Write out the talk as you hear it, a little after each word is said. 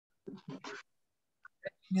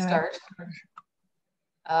Start.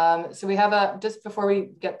 So we have just before we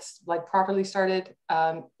get like properly started,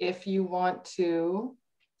 if you want to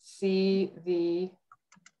see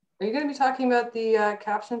are you going to be talking about the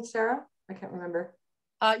captions, Sarah? I can't remember.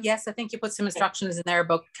 Yes, I think you put some instructions in there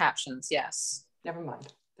about captions, yes. Never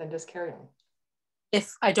mind, then just carry on.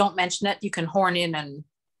 If I don't mention it, you can horn in and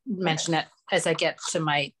mention it as I get to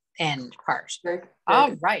my end part.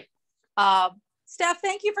 All right. Steph,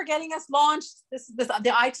 thank you for getting us launched.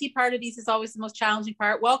 The IT part of these is always the most challenging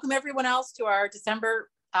part. Welcome everyone else to our December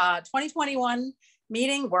 2021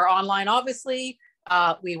 meeting. We're online, obviously.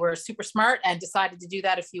 We were super smart and decided to do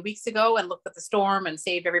that a few weeks ago and looked at the storm and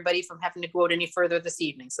saved everybody from having to go out any further this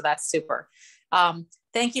evening. So that's super.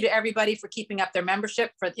 Thank you to everybody for keeping up their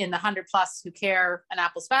membership in the 100+ who care in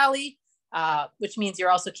Apples Valley, which means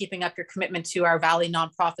you're also keeping up your commitment to our Valley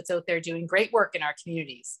nonprofits out there doing great work in our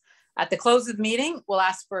communities. At the close of the meeting, we'll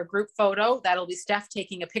ask for a group photo. That'll be Steph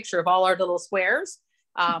taking a picture of all our little squares.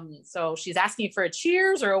 So she's asking for a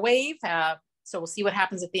cheers or a wave. So we'll see what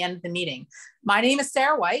happens at the end of the meeting. My name is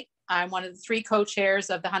Sarah White. I'm one of the 3 co-chairs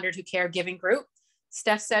of the 100 Who Care Giving Group.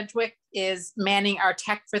 Steph Sedgwick is manning our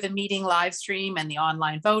tech for the meeting live stream and the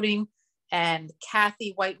online voting. And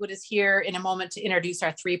Kathy Whitewood is here in a moment to introduce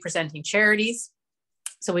our 3 presenting charities.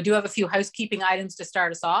 So we do have a few housekeeping items to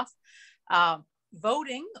start us off.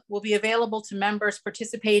 Voting will be available to members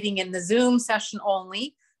participating in the Zoom session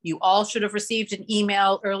only. You all should have received an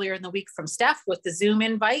email earlier in the week from Steph with the Zoom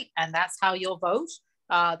invite, and that's how you'll vote.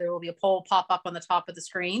 There will be a poll pop up on the top of the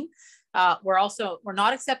screen. We're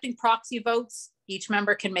not accepting proxy votes. Each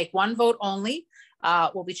member can make 1 vote only.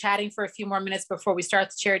 We'll be chatting for a few more minutes before we start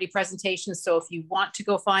the charity presentation. So if you want to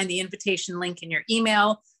go find the invitation link in your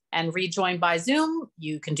email and rejoin by Zoom,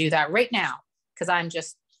 you can do that right now because I'm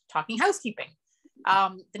just talking housekeeping.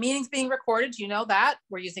 The meeting's being recorded, you know that.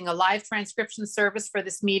 We're using a live transcription service for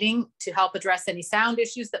this meeting to help address any sound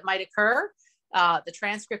issues that might occur. The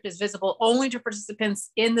transcript is visible only to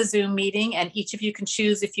participants in the Zoom meeting, and each of you can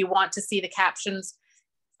choose if you want to see the captions.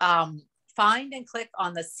 Find and click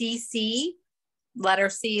on the CC, letter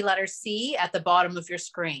C at the bottom of your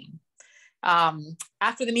screen.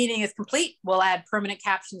 After the meeting is complete, we'll add permanent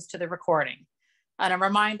captions to the recording. And a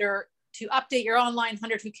reminder to update your online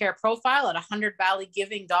 100 Who Care profile at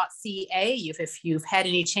 100valleygiving.ca if you've had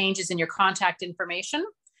any changes in your contact information.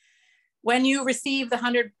 When you receive the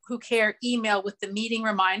 100 Who Care email with the meeting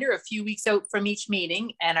reminder a few weeks out from each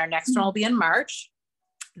meeting, and our next one will be in March,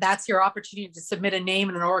 that's your opportunity to submit a name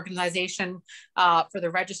and an organization for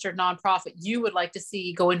the registered nonprofit you would like to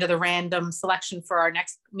see go into the random selection for our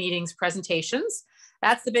next meeting's presentations.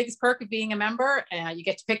 That's the biggest perk of being a member. You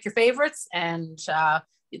get to pick your favorites and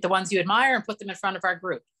the ones you admire and put them in front of our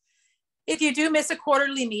group. If you do miss a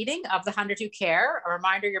quarterly meeting of the 100 Who Care, a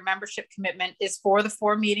reminder your membership commitment is for the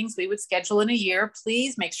 4 meetings we would schedule in a year.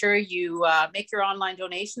 Please make sure you make your online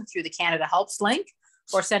donation through the Canada Helps link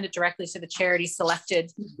or send it directly to the charity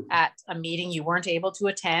selected at a meeting you weren't able to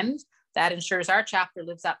attend. That ensures our chapter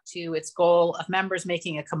lives up to its goal of members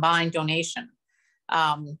making a combined donation.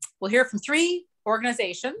 We'll hear from 3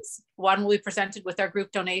 organizations. One will be presented with our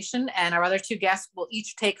group donation, and our other 2 guests will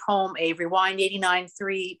each take home a Rewind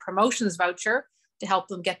 89.3 promotions voucher to help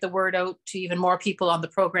them get the word out to even more people on the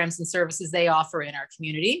programs and services they offer in our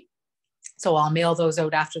community. So I'll mail those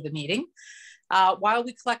out after the meeting. While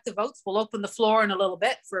we collect the votes, we'll open the floor in a little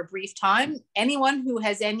bit for a brief time. Anyone who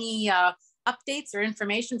has any updates or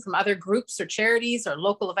information from other groups or charities or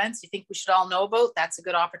local events you think we should all know about, that's a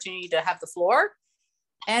good opportunity to have the floor.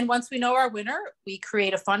 And once we know our winner, we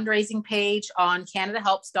create a fundraising page on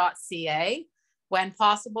canadahelps.ca. When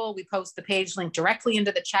possible, we post the page link directly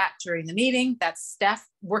into the chat during the meeting. That's Steph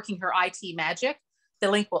working her IT magic.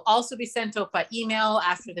 The link will also be sent out by email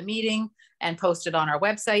after the meeting and posted on our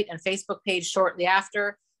website and Facebook page shortly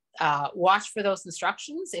after. Watch for those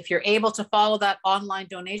instructions. If you're able to follow that online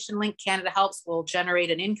donation link, Canada Helps will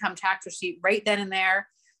generate an income tax receipt right then and there.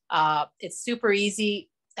 It's super easy.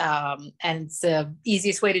 And it's the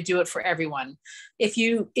easiest way to do it for everyone. If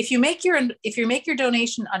you make your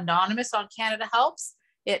donation anonymous on Canada Helps,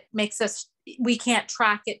 it makes we can't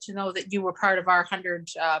track it to know that you were part of our 100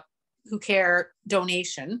 Who Care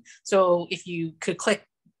donation. So if you could click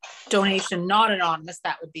donation not anonymous,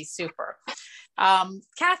 that would be super.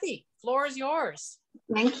 Kathy, floor is yours.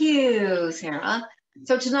 Thank you, Sarah.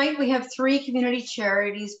 So tonight we have 3 community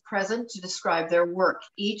charities present to describe their work.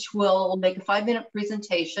 Each will make a 5-minute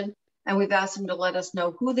presentation, and we've asked them to let us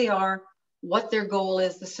know who they are, what their goal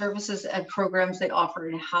is, the services and programs they offer,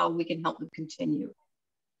 and how we can help them continue.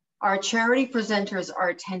 Our charity presenters are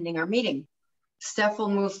attending our meeting. Steph will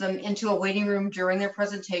move them into a waiting room during their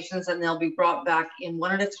presentations, and they'll be brought back in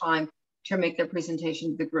one at a time to make their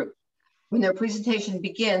presentation to the group. When their presentation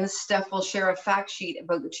begins, Steph will share a fact sheet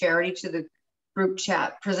about the charity to the group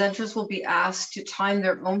chat. Presenters will be asked to time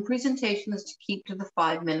their own presentations to keep to the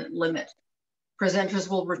 5-minute limit. Presenters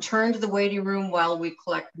will return to the waiting room while we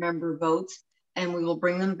collect member votes, and we will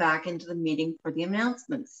bring them back into the meeting for the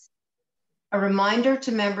announcements. A reminder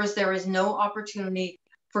to members, there is no opportunity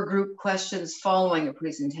for group questions following a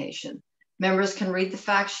presentation. Members can read the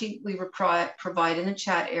fact sheet we provide in the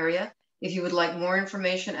chat area. If you would like more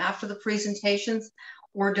information after the presentations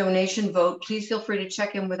or donation vote, please feel free to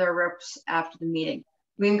check in with our reps after the meeting.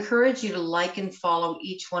 We encourage you to like and follow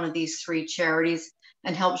each one of these 3 charities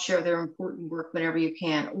and help share their important work whenever you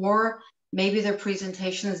can. Or maybe their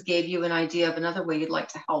presentations gave you an idea of another way you'd like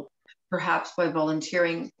to help, perhaps by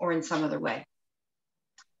volunteering or in some other way.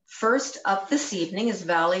 First up this evening is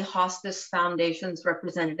Valley Hospice Foundation's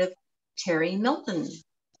representative, Terry Milton.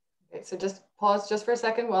 Okay, so just pause just for a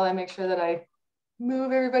second while I make sure that I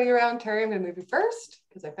move everybody around. Terry, I'm going to move you first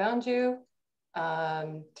because I found you.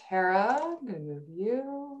 Tara, I'm going to move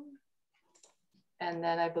you. And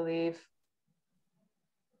then I believe,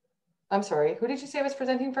 I'm sorry, who did you say was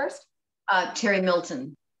presenting first? Terry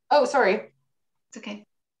Milton. Oh, sorry. It's okay.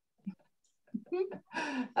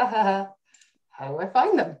 How do I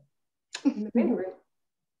find them? In the waiting room.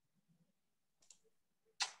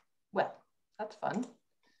 Well, that's fun.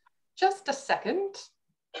 Just a second.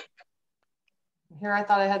 Here I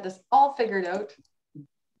thought I had this all figured out.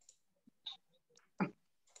 No.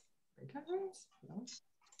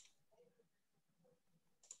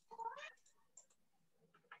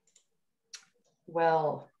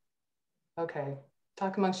 Well, okay.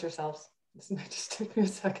 Talk amongst yourselves. This might just take me a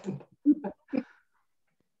second.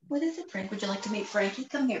 What is it, Frank? Would you like to meet Frankie?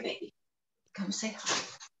 Come here, baby. Come say hi.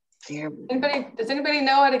 Does anybody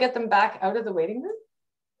know how to get them back out of the waiting room?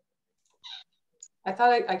 I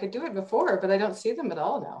thought I could do it before, but I don't see them at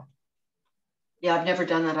all now. Yeah, I've never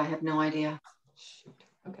done that. I have no idea. Shoot.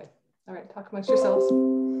 Okay. All right. Talk amongst yourselves.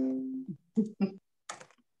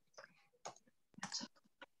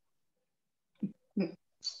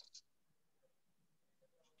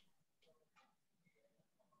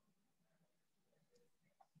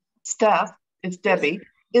 Staff, it's Debbie.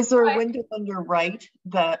 Is there a window on your right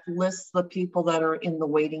that lists the people that are in the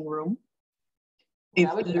waiting room?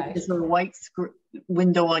 Is there a white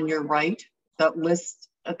window on your right that lists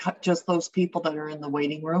just those people that are in the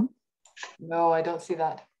waiting room? No, I don't see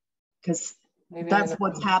that. Because that's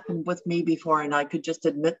what's happened with me before, and I could just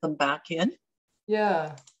admit them back in.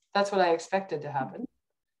 Yeah, that's what I expected to happen.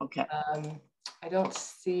 Okay. I don't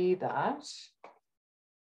see that.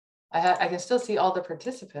 I can still see all the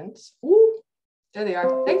participants. Ooh, there they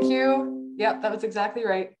are. Thank you. Yep, that was exactly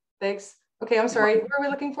right. Thanks. Okay, I'm sorry. Who are we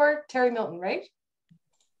looking for? Terry Milton, right?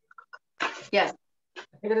 Yes.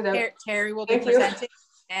 Figured it out. Terry will be presenting,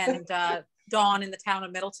 and Dawn in the town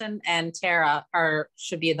of Middleton and Tara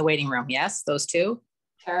should be in the waiting room. Yes, those two.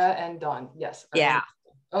 Tara and Dawn. Yes. Yeah.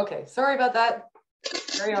 Okay. Sorry about that.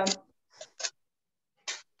 Carry on.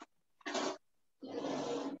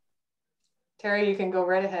 Terry, you can go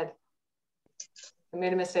right ahead. I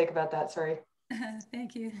made a mistake about that. Sorry.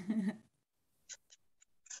 Thank you.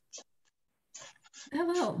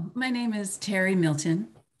 Hello, my name is Terry Milton.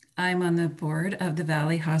 I'm on the board of the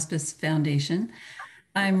Valley Hospice Foundation.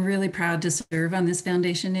 I'm really proud to serve on this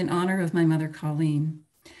foundation in honor of my mother, Colleen.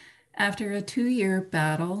 After a 2-year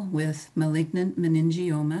battle with malignant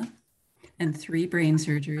meningioma and 3 brain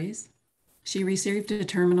surgeries, she received a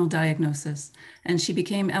terminal diagnosis and she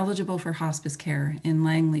became eligible for hospice care in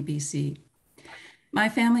Langley, BC. My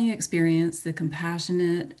family experienced the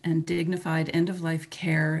compassionate and dignified end-of-life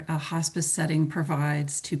care a hospice setting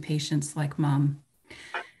provides to patients like Mom.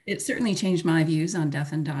 It certainly changed my views on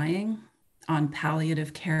death and dying, on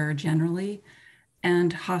palliative care generally,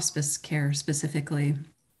 and hospice care specifically.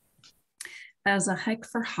 As a Hike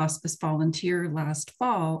for Hospice volunteer last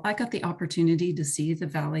fall, I got the opportunity to see the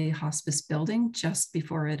Valley Hospice building just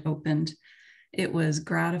before it opened. It was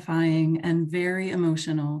gratifying and very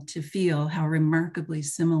emotional to feel how remarkably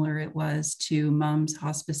similar it was to Mom's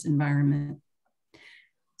hospice environment.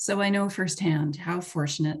 So I know firsthand how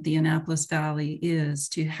fortunate the Annapolis Valley is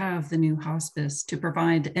to have the new hospice to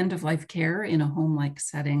provide end-of-life care in a home-like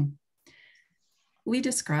setting. We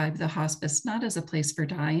describe the hospice not as a place for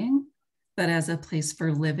dying, but as a place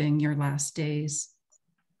for living your last days.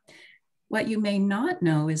 What you may not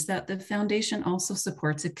know is that the foundation also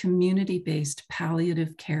supports a community-based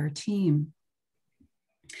palliative care team.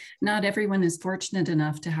 Not everyone is fortunate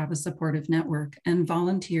enough to have a supportive network, and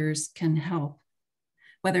volunteers can help.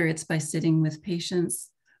 whether it's by sitting with patients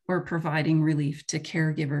or providing relief to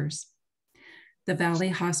caregivers. The Valley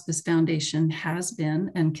Hospice Foundation has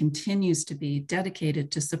been and continues to be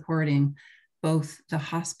dedicated to supporting both the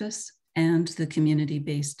hospice and the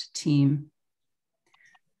community-based team.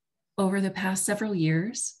 Over the past several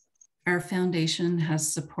years, our foundation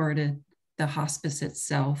has supported the hospice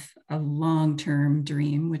itself, a long-term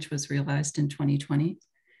dream which was realized in 2020.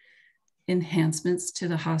 Enhancements to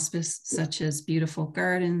the hospice, such as beautiful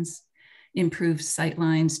gardens, improved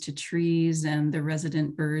sightlines to trees and the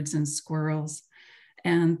resident birds and squirrels,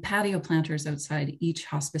 and patio planters outside each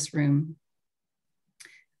hospice room.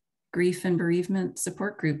 Grief and bereavement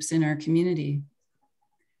support groups in our community.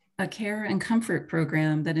 A care and comfort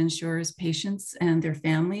program that ensures patients and their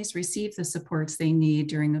families receive the supports they need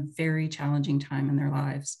during a very challenging time in their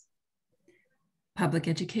lives. Public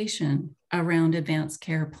education around advanced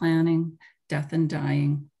care planning, death and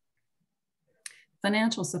dying.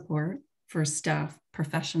 Financial support for staff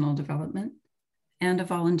professional development, and a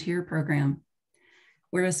volunteer program.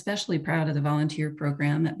 We're especially proud of the volunteer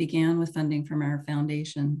program that began with funding from our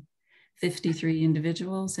foundation. 53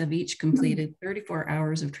 individuals have each completed 34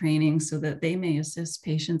 hours of training so that they may assist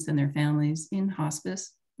patients and their families in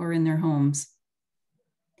hospice or in their homes.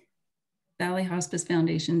 Valley Hospice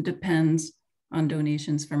Foundation depends on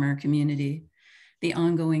donations from our community. The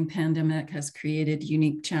ongoing pandemic has created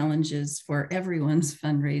unique challenges for everyone's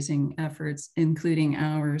fundraising efforts, including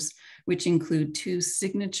ours, which include 2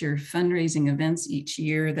 signature fundraising events each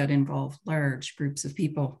year that involve large groups of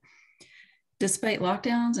people. Despite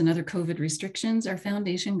lockdowns and other COVID restrictions, our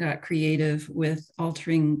foundation got creative with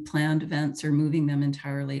altering planned events or moving them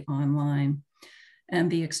entirely online. And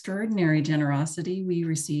the extraordinary generosity we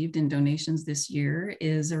received in donations this year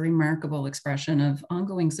is a remarkable expression of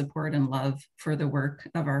ongoing support and love for the work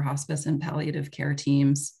of our hospice and palliative care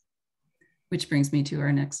teams. Which brings me to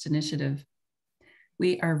our next initiative.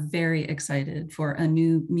 We are very excited for a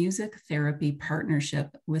new music therapy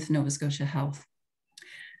partnership with Nova Scotia Health.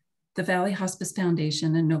 The Valley Hospice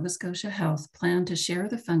Foundation and Nova Scotia Health plan to share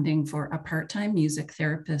the funding for a part-time music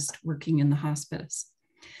therapist working in the hospice.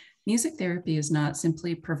 Music therapy is not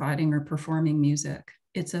simply providing or performing music.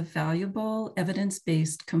 It's a valuable,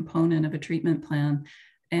 evidence-based component of a treatment plan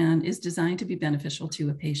and is designed to be beneficial to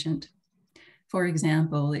a patient. For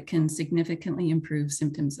example, it can significantly improve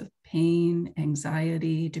symptoms of pain,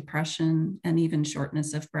 anxiety, depression, and even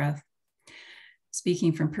shortness of breath.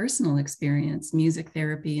 Speaking from personal experience, music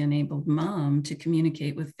therapy enabled Mom to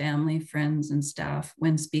communicate with family, friends, and staff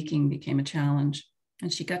when speaking became a challenge.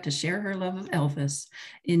 And she got to share her love of Elvis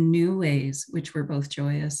in new ways, which were both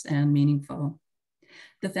joyous and meaningful.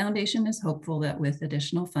 The foundation is hopeful that with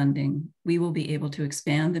additional funding, we will be able to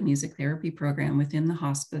expand the music therapy program within the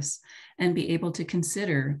hospice and be able to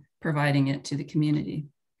consider providing it to the community.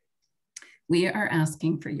 We are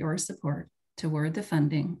asking for your support toward the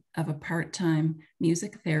funding of a part-time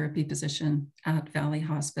music therapy position at Valley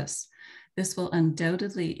Hospice. This will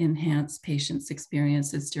undoubtedly enhance patients'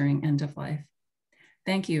 experiences during end of life.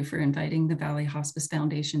 Thank you for inviting the Valley Hospice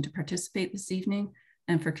Foundation to participate this evening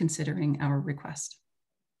and for considering our request.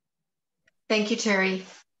 Thank you, Terry.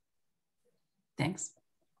 Thanks.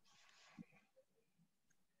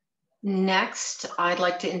 Next, I'd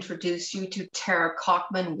like to introduce you to Tara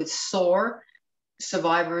Cockman with SOAR,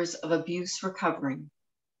 Survivors of Abuse Recovering.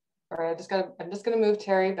 All right, I'm just gonna move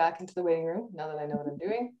Terry back into the waiting room now that I know what I'm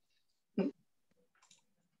doing.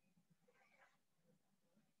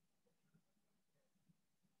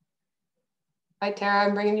 Hi, Tara,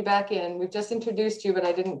 I'm bringing you back in. We've just introduced you, but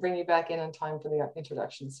I didn't bring you back in on time for the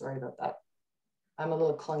introduction. Sorry about that. I'm a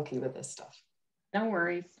little clunky with this stuff. No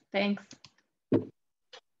worries, thanks.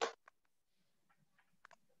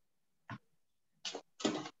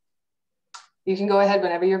 You can go ahead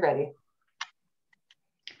whenever you're ready.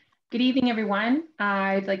 Good evening, everyone.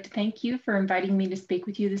 I'd like to thank you for inviting me to speak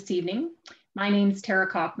with you this evening. My name is Tara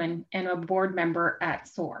Cockman, and I'm a board member at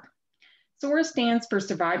SOAR. SOAR stands for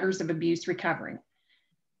Survivors of Abuse Recovering.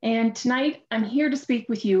 And tonight, I'm here to speak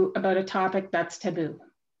with you about a topic that's taboo,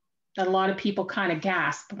 that a lot of people kind of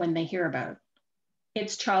gasp when they hear about.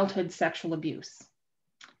 It's childhood sexual abuse.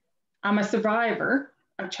 I'm a survivor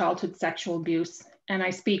of childhood sexual abuse, and I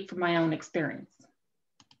speak from my own experience.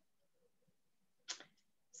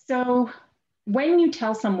 So when you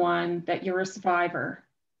tell someone that you're a survivor,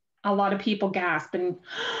 a lot of people gasp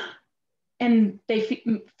and they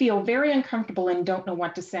feel very uncomfortable and don't know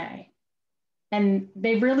what to say. And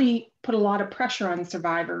they really put a lot of pressure on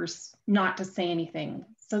survivors not to say anything.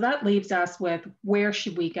 So that leaves us with, where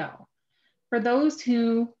should we go? For those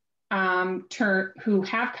who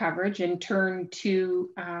have coverage and turn to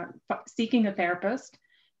seeking a therapist,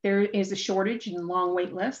 There is a shortage and long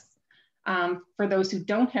wait lists. For those who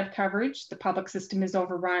don't have coverage, the public system is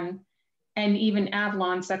overrun, and even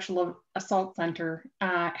Avalon Sexual Assault Center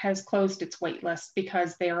has closed its wait list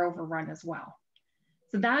because they are overrun as well.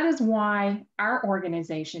 So that is why our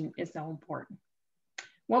organization is so important.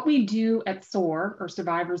 What we do at SOAR, or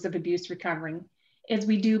Survivors of Abuse Recovering, is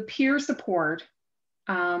we do peer support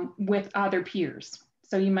with other peers.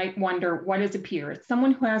 So you might wonder, what is a peer? It's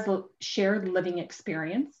someone who has a shared living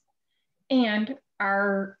experience, and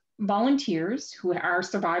our volunteers, who are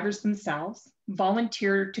survivors themselves,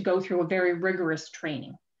 volunteer to go through a very rigorous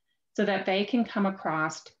training so that they can come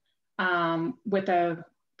across with a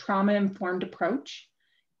trauma-informed approach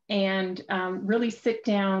and really sit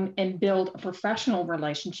down and build a professional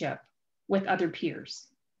relationship with other peers.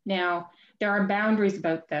 Now, there are boundaries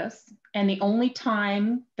about this, and the only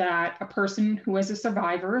time that a person who is a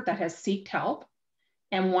survivor that has sought help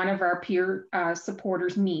and one of our peer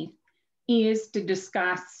supporters meet is to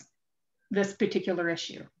discuss this particular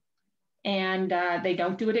issue. And they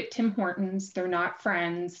don't do it at Tim Hortons. They're not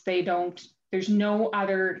friends. There's no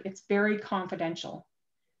other, it's very confidential,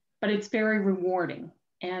 but it's very rewarding.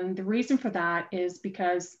 And the reason for that is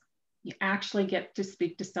because you actually get to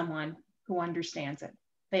speak to someone who understands it.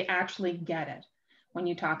 They actually get it when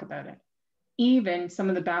you talk about it. Even some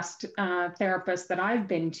of the best therapists that I've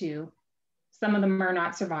been to, some of them are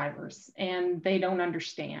not survivors and they don't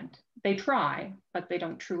understand. They try, but they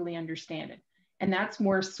don't truly understand it. And that's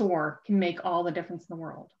where SOAR can make all the difference in the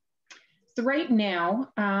world. So right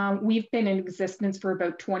now, we've been in existence for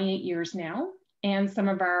about 28 years now, and some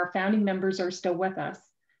of our founding members are still with us.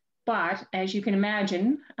 But as you can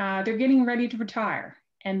imagine, they're getting ready to retire,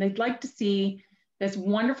 and they'd like to see this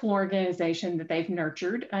wonderful organization that they've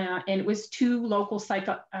nurtured. And it was two local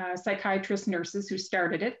psychiatrist nurses who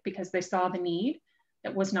started it because they saw the need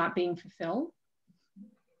that was not being fulfilled.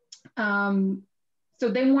 So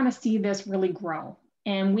they want to see this really grow.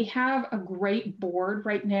 And we have a great board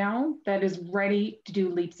right now that is ready to do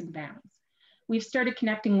leaps and bounds. We've started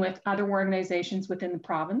connecting with other organizations within the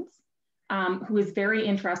province who is very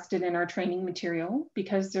interested in our training material,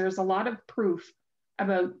 because there's a lot of proof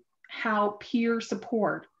about how peer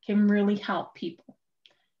support can really help people.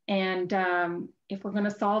 And if we're going to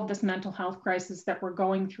solve this mental health crisis that we're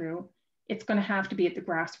going through, it's going to have to be at the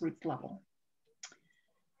grassroots level.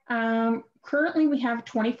 Currently, we have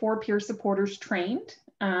 24 peer supporters trained.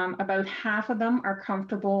 About half of them are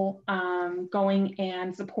comfortable going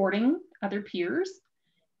and supporting other peers.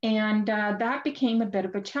 And that became a bit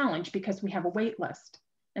of a challenge because we have a wait list.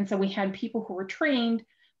 And so we had people who were trained,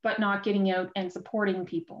 but not getting out and supporting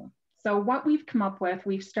people. So what we've come up with,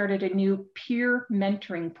 we've started a new peer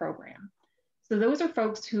mentoring program. So those are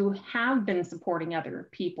folks who have been supporting other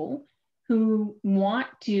people who want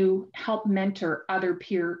to help mentor other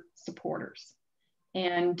peer supporters.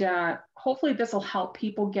 And hopefully this will help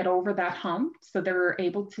people get over that hump so they're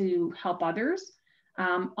able to help others.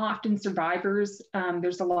 Often survivors,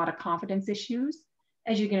 there's a lot of confidence issues.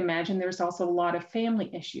 As you can imagine, there's also a lot of family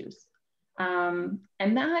issues. And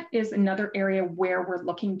that is another area where we're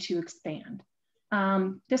looking to expand.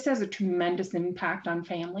 This has a tremendous impact on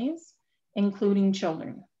families, including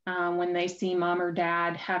children. When they see mom or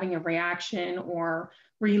dad having a reaction or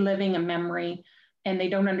reliving a memory, and they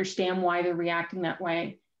don't understand why they're reacting that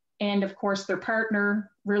way. And of course, their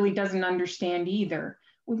partner really doesn't understand either.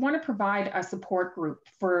 We want to provide a support group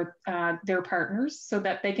for their partners so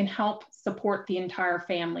that they can help support the entire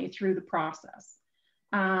family through the process.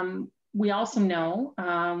 We also know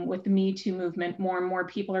with the Me Too movement, more and more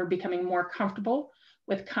people are becoming more comfortable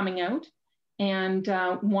with coming out and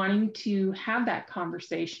wanting to have that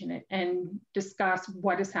conversation and discuss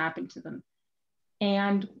what has happened to them.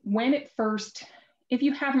 And when it first, if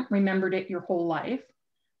you haven't remembered it your whole life,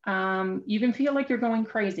 you can feel like you're going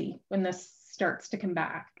crazy when this starts to come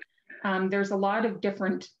back. There's a lot of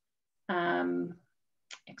different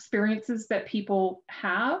experiences that people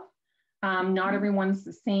have. Not everyone's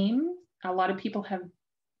the same. A lot of people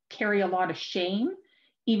carry a lot of shame,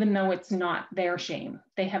 even though it's not their shame.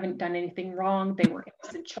 They haven't done anything wrong. They were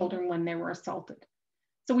innocent children when they were assaulted.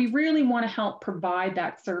 So we really want to help provide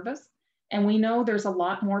that service. And we know there's a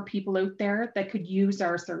lot more people out there that could use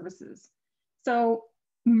our services. So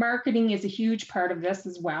marketing is a huge part of this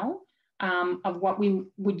as well, of what we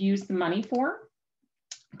would use the money for.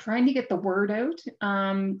 Trying to get the word out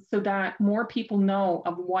so that more people know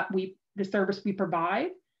of what the service we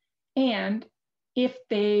provide. And if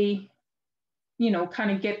they, kind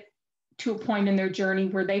of get to a point in their journey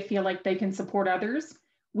where they feel like they can support others,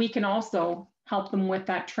 we can also help them with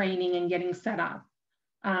that training and getting set up.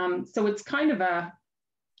 So it's kind of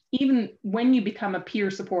even when you become a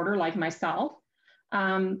peer supporter like myself,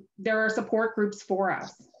 there are support groups for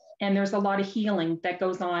us. And there's a lot of healing that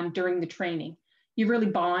goes on during the training. You really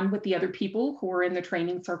bond with the other people who are in the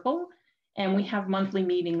training circle. And we have monthly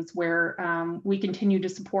meetings where we continue to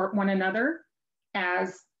support one another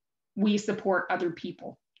as we support other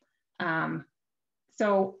people.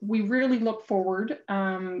 So we really look forward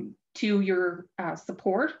to your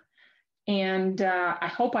support. And I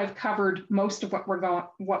hope I've covered most of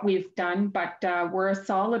what we've done, but we're a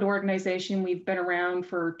solid organization. We've been around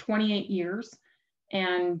for 28 years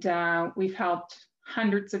and we've helped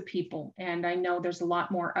hundreds of people. And I know there's a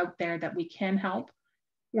lot more out there that we can help.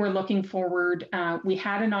 We're looking forward. We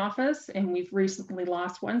had an office and we've recently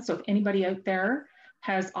lost one. So if anybody out there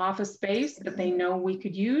has office space that they know we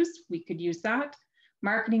could use that.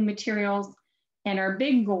 Marketing materials. And our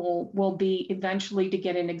big goal will be eventually to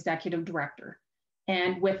get an executive director.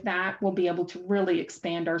 And with that, we'll be able to really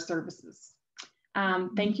expand our services.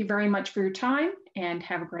 Thank you very much for your time and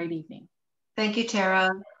have a great evening. Thank you, Tara.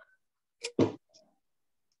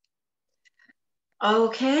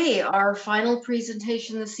 Okay, our final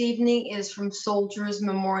presentation this evening is from Soldiers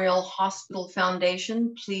Memorial Hospital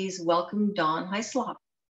Foundation. Please welcome Don Hyslop.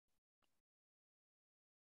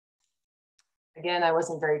 Again, I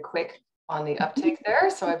wasn't very quick on the uptake there,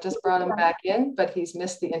 so I've just brought him back in, but he's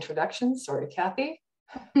missed the introduction. Sorry, Kathy.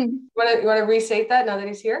 You want to restate that now that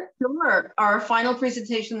he's here? Sure. Our final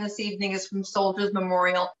presentation this evening is from Soldiers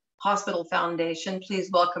Memorial Hospital Foundation. Please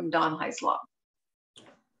welcome Don Hyslop.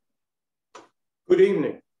 Good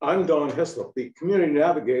evening. I'm Don Hyslop, the Community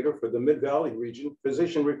Navigator for the Mid-Valley Region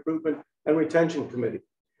Physician Recruitment and Retention Committee.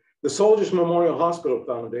 The Soldiers Memorial Hospital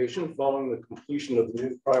Foundation, following the completion of the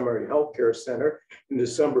new primary health care center in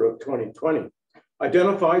December of 2020,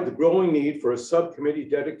 identified the growing need for a subcommittee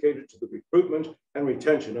dedicated to the recruitment and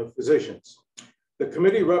retention of physicians. The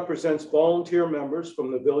committee represents volunteer members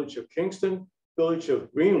from the Village of Kingston, Village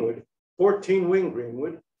of Greenwood, 14 Wing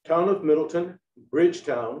Greenwood, Town of Middleton,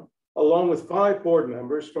 Bridgetown, along with 5 board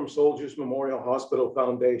members from Soldiers Memorial Hospital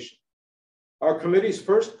Foundation. Our committee's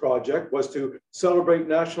first project was to celebrate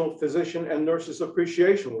National Physician and Nurses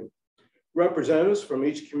Appreciation Week. Representatives from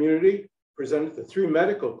each community presented to 3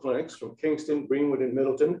 medical clinics from Kingston, Greenwood, and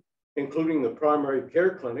Middleton, including the primary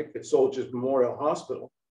care clinic at Soldiers Memorial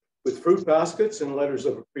Hospital, with fruit baskets and letters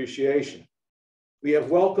of appreciation. We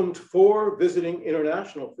have welcomed 4 visiting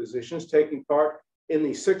international physicians taking part in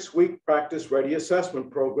the 6-week Practice Ready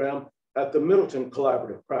Assessment Program at the Middleton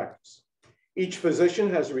Collaborative Practice. Each physician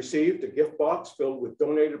has received a gift box filled with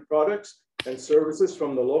donated products and services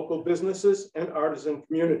from the local businesses and artisan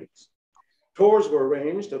communities. Tours were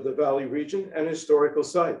arranged of the Valley region and historical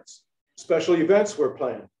sites. Special events were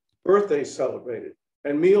planned, birthdays celebrated,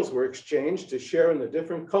 and meals were exchanged to share in the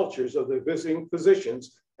different cultures of the visiting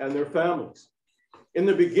physicians and their families. In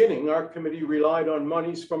the beginning, our committee relied on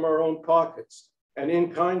monies from our own pockets, and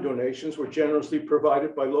in-kind donations were generously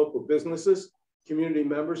provided by local businesses, community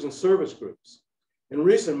members, and service groups. In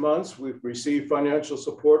recent months, we've received financial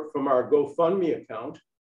support from our GoFundMe account,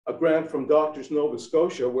 a grant from Doctors Nova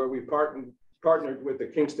Scotia, where we partnered with the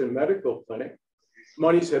Kingston Medical Clinic.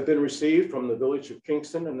 Monies have been received from the Village of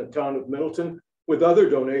Kingston and the Town of Middleton, with other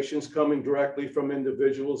donations coming directly from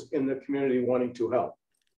individuals in the community wanting to help.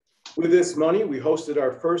 With this money, we hosted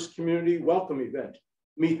our first community welcome event,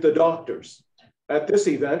 Meet the Doctors. At this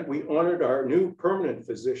event, we honored our new permanent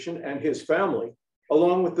physician and his family,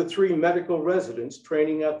 along with the 3 medical residents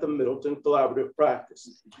training at the Middleton Collaborative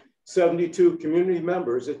Practice. 72 community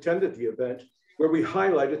members attended the event, where we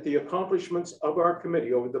highlighted the accomplishments of our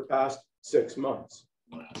committee over the past 6 months.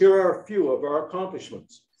 Here are a few of our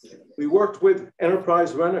accomplishments. We worked with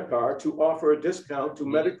Enterprise Rent-A-Car to offer a discount to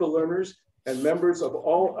medical learners and members of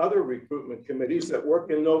all other recruitment committees that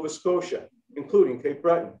work in Nova Scotia, including Cape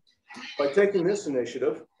Breton. By taking this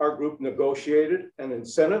initiative, our group negotiated an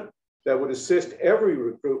incentive that would assist every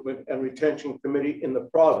recruitment and retention committee in the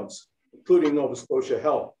province, including Nova Scotia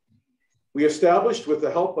Health. We established, with the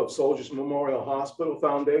help of Soldiers Memorial Hospital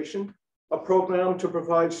Foundation, a program to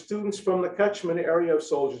provide students from the catchment area of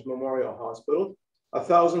Soldiers Memorial Hospital a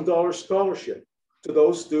 $1,000 scholarship to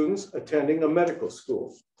those students attending a medical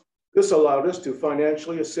school. This allowed us to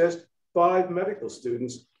financially assist 5 medical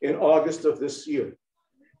students in August of this year.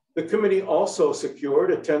 The committee also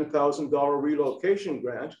secured a $10,000 relocation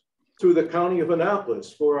grant through the County of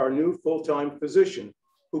Annapolis for our new full-time physician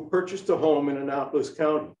who purchased a home in Annapolis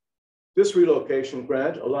County. This relocation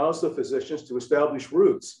grant allows the physicians to establish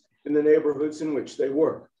roots in the neighborhoods in which they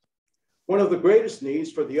work. One of the greatest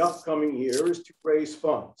needs for the upcoming year is to raise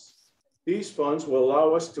funds. These funds will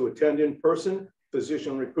allow us to attend in-person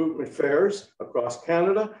physician recruitment fairs across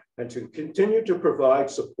Canada and to continue to provide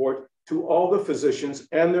support to all the physicians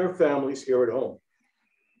and their families here at home.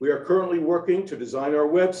 We are currently working to design our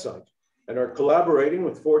website and are collaborating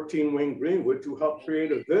with 14 Wing Greenwood to help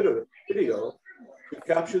create a video to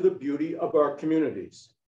capture the beauty of our communities.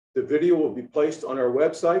 The video will be placed on our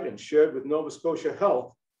website and shared with Nova Scotia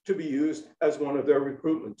Health to be used as one of their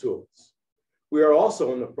recruitment tools. We are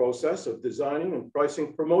also in the process of designing and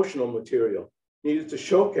pricing promotional material needed to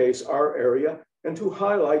showcase our area and to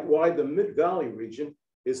highlight why the Mid-Valley region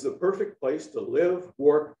is the perfect place to live,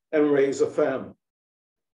 work, and raise a family.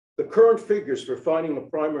 The current figures for finding a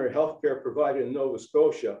primary healthcare provider in Nova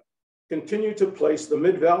Scotia continue to place the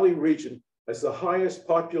Mid-Valley region as the highest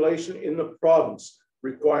population in the province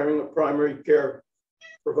requiring a primary care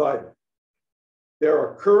provider. There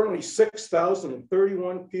are currently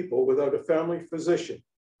 6,031 people without a family physician,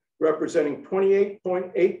 representing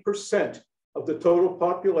 28.8% of the total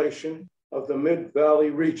population of the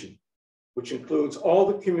Mid-Valley region, which includes all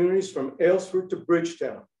the communities from Aylesford to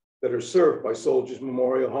Bridgetown that are served by Soldiers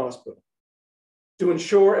Memorial Hospital. To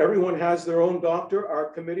ensure everyone has their own doctor,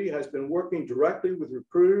 our committee has been working directly with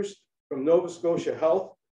recruiters from Nova Scotia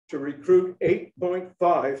Health to recruit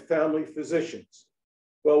 8.5 family physicians.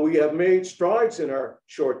 While we have made strides in our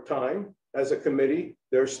short time as a committee,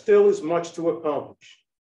 there still is much to accomplish.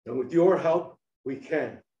 And with your help, we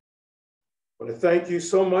can. I want to thank you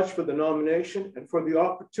so much for the nomination and for the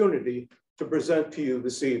opportunity to present to you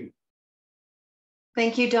this evening.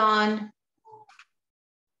 Thank you, Don.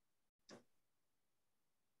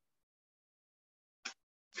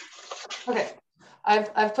 Okay,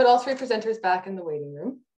 I've put all three presenters back in the waiting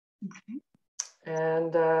room. Okay.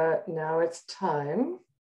 And now it's time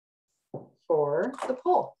for the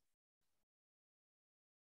poll.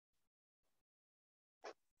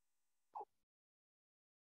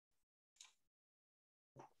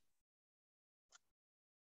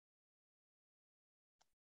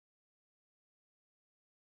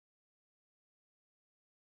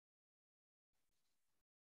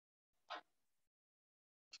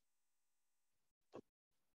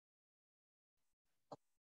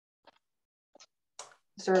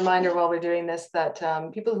 Just a reminder while we're doing this that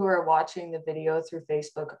people who are watching the video through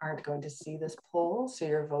Facebook aren't going to see this poll, so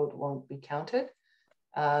your vote won't be counted.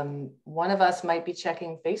 One of us might be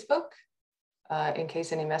checking Facebook in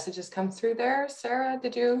case any messages come through there. Sarah,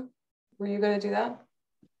 were you going to do that?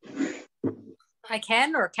 I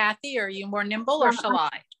can, or Kathy, are you more nimble, or shall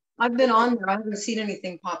I? I've been on there. I haven't seen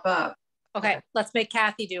anything pop up. Okay, let's make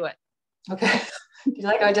Kathy do it. Okay. Do you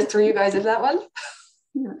like I just threw you guys in that one?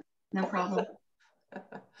 Yeah, no problem.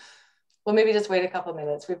 Well, maybe just wait a couple of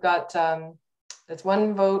minutes. We've got, it's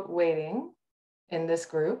one vote waiting in this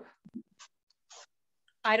group.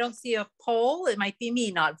 I don't see a poll. It might be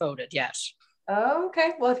me not voted yet. Oh,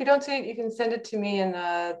 okay. Well, if you don't see it, you can send it to me in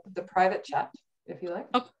the private chat if you like.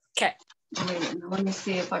 Okay. Wait, let me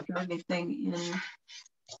see if I've got anything in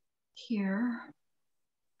here.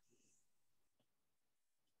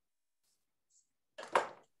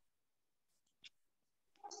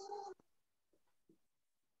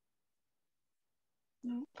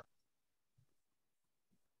 No.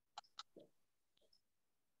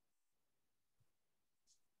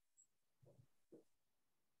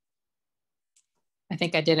 I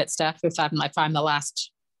think I did it, Steph, if I'm the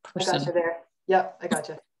last person. I got you there. Yep, I got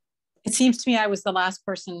you. It seems to me I was the last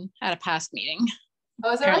person at a past meeting.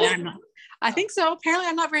 Oh, is that right? I'm not. I think so. Apparently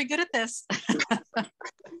I'm not very good at this.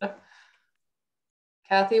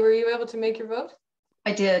 Kathy, were you able to make your vote?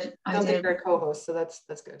 I did. I don't think you're a co-host, so that's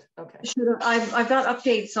good. Okay. I've got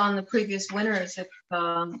updates on the previous winners if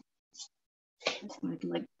I'd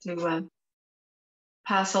like to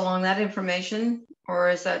pass along that information, or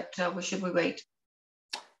is that should we wait?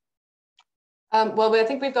 Well, I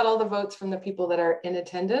think we've got all the votes from the people that are in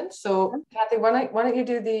attendance. So, Kathy, why don't you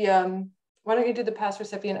do the past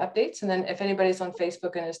recipient updates, and then if anybody's on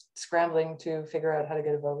Facebook and is scrambling to figure out how to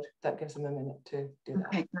get a vote, that gives them a minute to do that.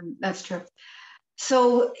 Okay, that's true.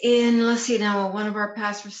 So let's see now, one of our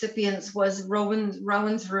past recipients was Rowan's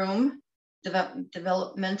Room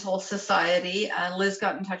Developmental Society. Liz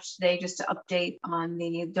got in touch today just to update on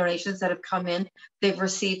the donations that have come in. They've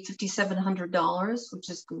received $5,700,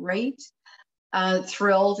 which is great.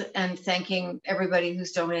 Thrilled and thanking everybody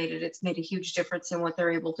who's donated. It's made a huge difference in what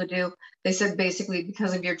they're able to do. They said basically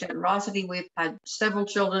because of your generosity, we've had several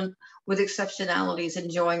children with exceptionalities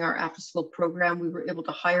enjoying our after-school program. We were able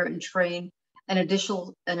to hire and train an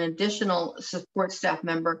additional support staff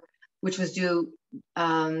member, which was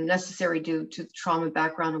necessary due to the trauma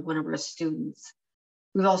background of one of our students.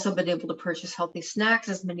 We've also been able to purchase healthy snacks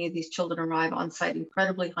as many of these children arrive on site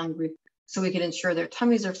incredibly hungry, so we can ensure their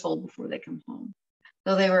tummies are full before they come home.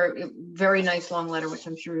 So they were a very nice long letter, which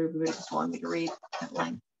I'm sure everybody just wanted me to read at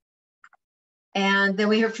length. And then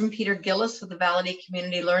we heard from Peter Gillis with the Valley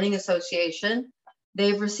Community Learning Association.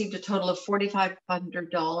 They've received a total of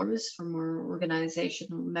 $4,500 from our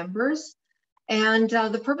organizational members. And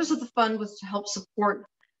the purpose of the fund was to help support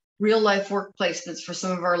real life work placements for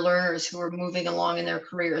some of our learners who are moving along in their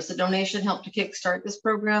careers. The donation helped to kickstart this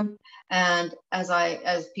program. And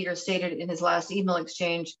as Peter stated in his last email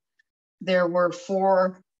exchange, there were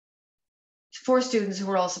four students who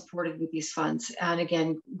were all supported with these funds. And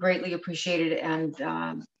again, greatly appreciated. And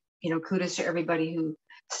kudos to everybody who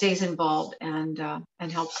stays involved and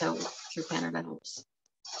helps out through Canada Helps.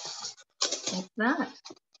 That's that.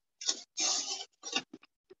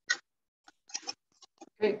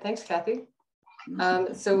 Great, thanks, Kathy.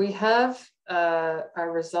 So we have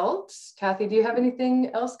our results. Kathy, do you have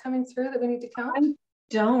anything else coming through that we need to count? I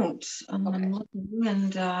don't. Okay. I'm looking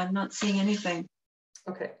and I'm not seeing anything.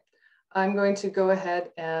 Okay, I'm going to go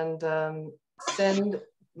ahead and send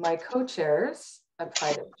my co-chairs a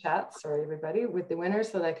private chat, sorry everybody, with the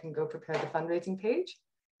winners so that I can go prepare the fundraising page.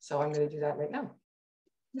 So I'm going to do that right now.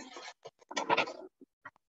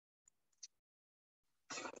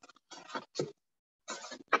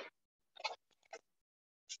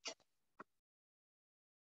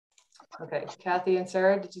 Okay, Kathy and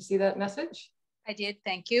Sarah, did you see that message? I did,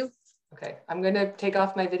 thank you. Okay, I'm going to take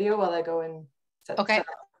off my video while I go and set Okay. set up.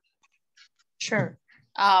 Sure.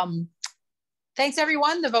 Thanks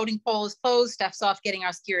everyone. The voting poll is closed. Steph's off getting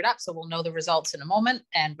us geared up, so we'll know the results in a moment.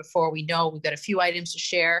 And before we know, we've got a few items to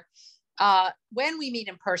share. When we meet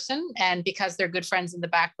in person, and because they're good friends in the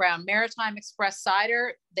background, Maritime Express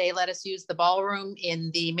Cider, they let us use the ballroom in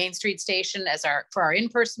the Main Street station as for our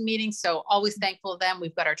in-person meetings. So always thankful of them.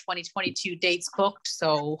 We've got our 2022 dates booked,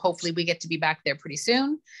 so hopefully we get to be back there pretty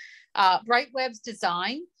soon. BrightWeb's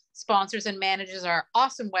Design sponsors and manages our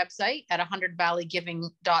awesome website at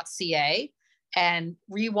 100valleygiving.ca. And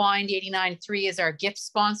Rewind 89.3 is our gift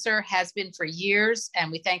sponsor, has been for years, and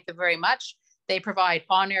we thank them very much. They provide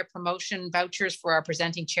on-air promotion vouchers for our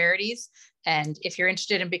presenting charities. And if you're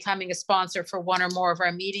interested in becoming a sponsor for one or more of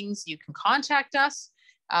our meetings, you can contact us.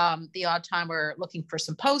 The odd time we're looking for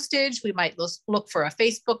some postage, we might look for a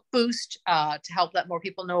Facebook boost to help let more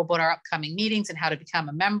people know about our upcoming meetings and how to become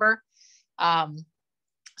a member.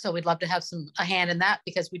 So we'd love to have a hand in that,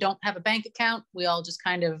 because we don't have a bank account. We all just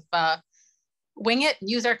kind of wing it and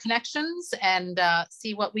use our connections and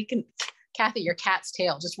see what we can. Kathy, your cat's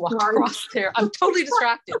tail just walked across there. I'm totally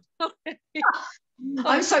distracted.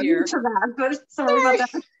 I'm so used to that, but sorry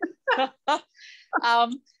about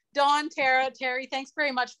that. Dawn, Tara, Terry, thanks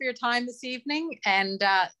very much for your time this evening. And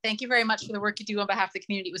thank you very much for the work you do on behalf of the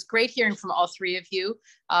community. It was great hearing from all three of you.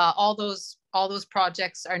 All those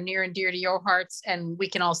projects are near and dear to your hearts, and we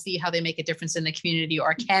can all see how they make a difference in the community,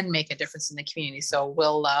 or can make a difference in the community. So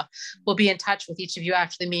we'll be in touch with each of you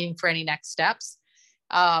after the meeting for any next steps.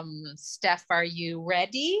 Steph, are you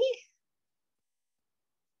ready?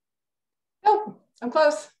 No, I'm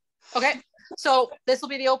close. Okay, so this will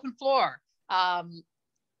be the open floor. I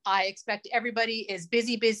expect everybody is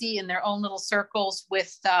busy in their own little circles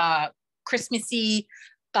with Christmassy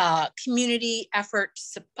community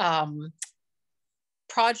efforts,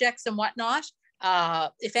 projects and whatnot.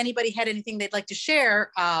 If anybody had anything they'd like to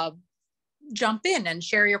share, jump in and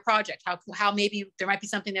share your project. How maybe there might be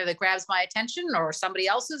something there that grabs my attention or somebody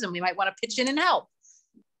else's, and we might want to pitch in and help.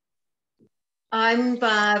 I'm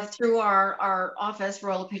through our office,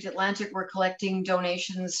 Royal LePage Atlantic, we're collecting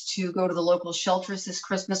donations to go to the local shelters this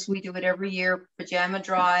Christmas. We do it every year, pajama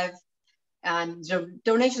drive, and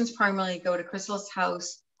donations primarily go to Chrysalis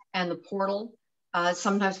House and the Portal.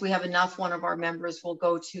 Sometimes we have enough, one of our members will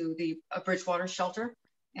go to the Bridgewater shelter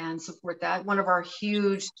and support that. One of our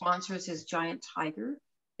huge sponsors is Giant Tiger.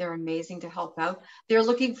 They're amazing to help out. They're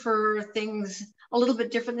looking for things a little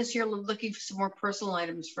bit different this year, looking for some more personal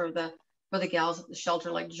items for the gals at the shelter,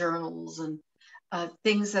 like journals and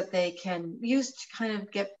things that they can use to kind of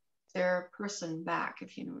get their person back,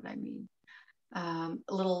 if you know what I mean.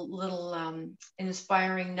 Little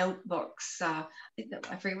inspiring notebooks. I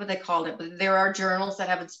forget what they called it, but there are journals that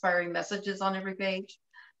have inspiring messages on every page,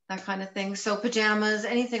 that kind of thing. So pajamas,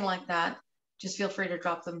 anything like that, just feel free to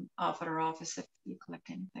drop them off at our office if you collect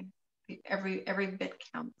anything. Every bit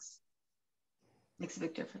counts. Makes a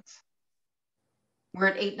big difference. We're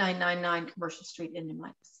at 8999 Commercial Street in New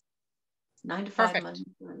Midas. 9 to 5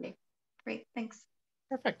 Monday. Great, thanks.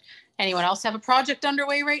 Perfect. Anyone else have a project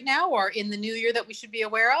underway right now or in the new year that we should be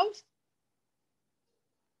aware of?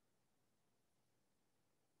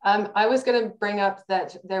 I was going to bring up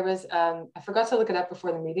that there was, I forgot to look it up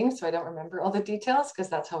before the meeting, so I don't remember all the details because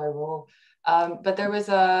that's how I roll. But there was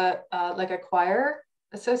a like a choir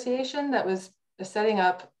association that was setting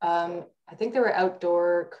up, I think there were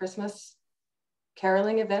outdoor Christmas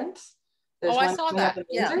caroling events. There's I saw that,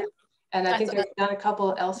 yeah. And I think they've done a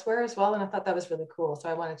couple elsewhere as well. And I thought that was really cool. So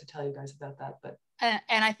I wanted to tell you guys about that. But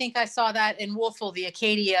and I think I saw that in Wolfville, the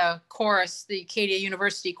Acadia Chorus, the Acadia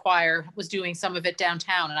University Choir was doing some of it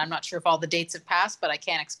downtown. And I'm not sure if all the dates have passed, but I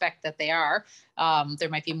can't expect that they are. There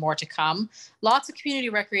might be more to come. Lots of community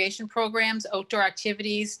recreation programs, outdoor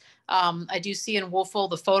activities. I do see in Wolfville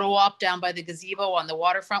the photo op down by the gazebo on the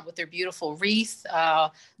waterfront with their beautiful wreath.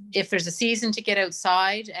 If there's a season to get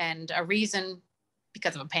outside and a reason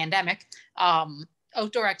because of a pandemic,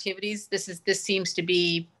 outdoor activities, this seems to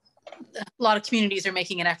be, a lot of communities are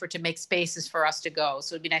making an effort to make spaces for us to go.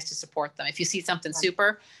 So it'd be nice to support them. If you see something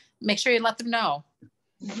super, make sure you let them know.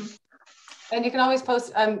 Mm-hmm. And you can always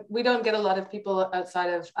post, we don't get a lot of people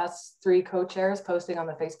outside of us three co-chairs posting on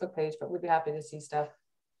the Facebook page, but we'd be happy to see stuff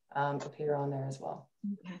appear on there as well.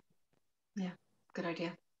 Okay. Yeah, good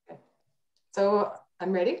idea. Okay. So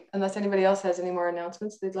I'm ready, unless anybody else has any more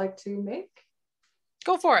announcements they'd like to make.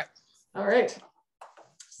 Go for it. All right.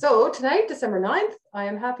 So tonight, December 9th, I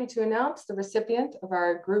am happy to announce the recipient of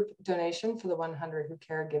our group donation for the 100 Who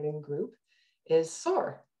Caregiving group is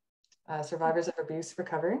SOAR, Survivors of Abuse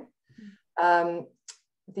Recovering.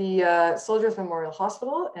 The Soldiers Memorial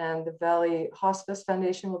Hospital and the Valley Hospice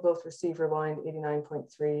Foundation will both receive Rewind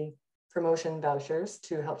 89.3 promotion vouchers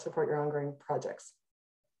to help support your ongoing projects.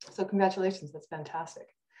 So congratulations, that's fantastic.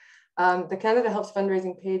 The Canada Helps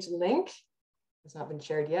fundraising page link has not been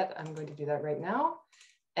shared yet. I'm going to do that right now.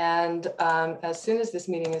 And as soon as this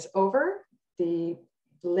meeting is over, the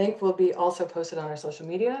link will be also posted on our social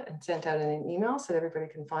media and sent out in an email so that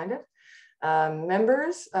everybody can find it.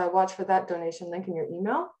 Members, watch for that donation link in your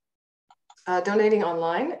email. Donating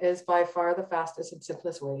online is by far the fastest and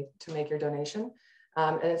simplest way to make your donation.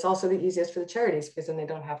 And it's also the easiest for the charities because then they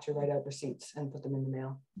don't have to write out receipts and put them in the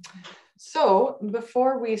mail. So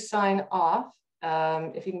before we sign off,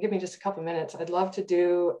 if you can give me just a couple minutes, I'd love to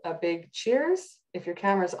do a big cheers. If your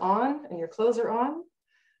camera's on and your clothes are on,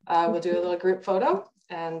 we'll do a little group photo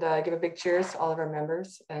and give a big cheers to all of our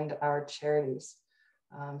members and our charities.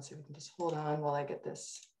 So we can just hold on while I get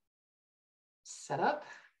this set up.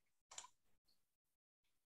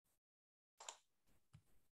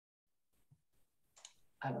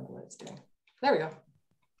 I don't know what it's doing. There we go.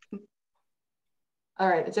 All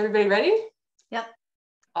right, is everybody ready? Yep.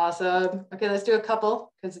 Awesome. Okay, let's do a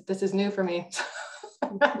couple because this is new for me.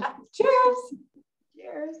 Cheers.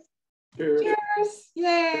 Cheers. Cheers. Cheers.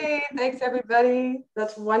 Yay. Thanks, everybody.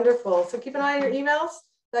 That's wonderful. So keep an eye on your emails.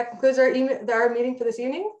 That concludes our meeting for this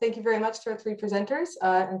evening. Thank you very much to our three presenters.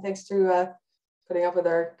 And thanks to putting up with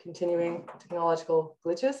our continuing technological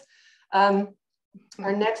glitches.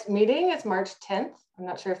 Our next meeting is March 10th. I'm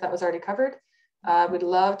not sure if that was already covered. We'd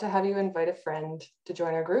love to have you invite a friend to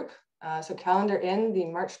join our group. So calendar in the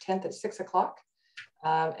March 10th at 6 o'clock.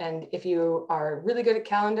 And if you are really good at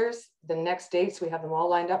calendars, the next dates, we have them all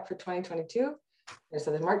lined up for 2022.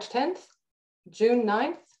 So the March 10th, June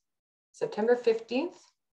 9th, September 15th,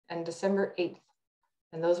 and December 8th.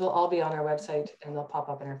 And those will all be on our website and they'll pop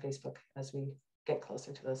up in our Facebook as we get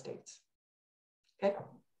closer to those dates. Okay.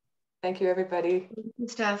 Thank you, everybody.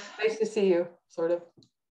 Steph. Nice to see you, sort of.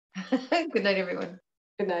 Good night, everyone.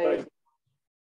 Good night. Bye.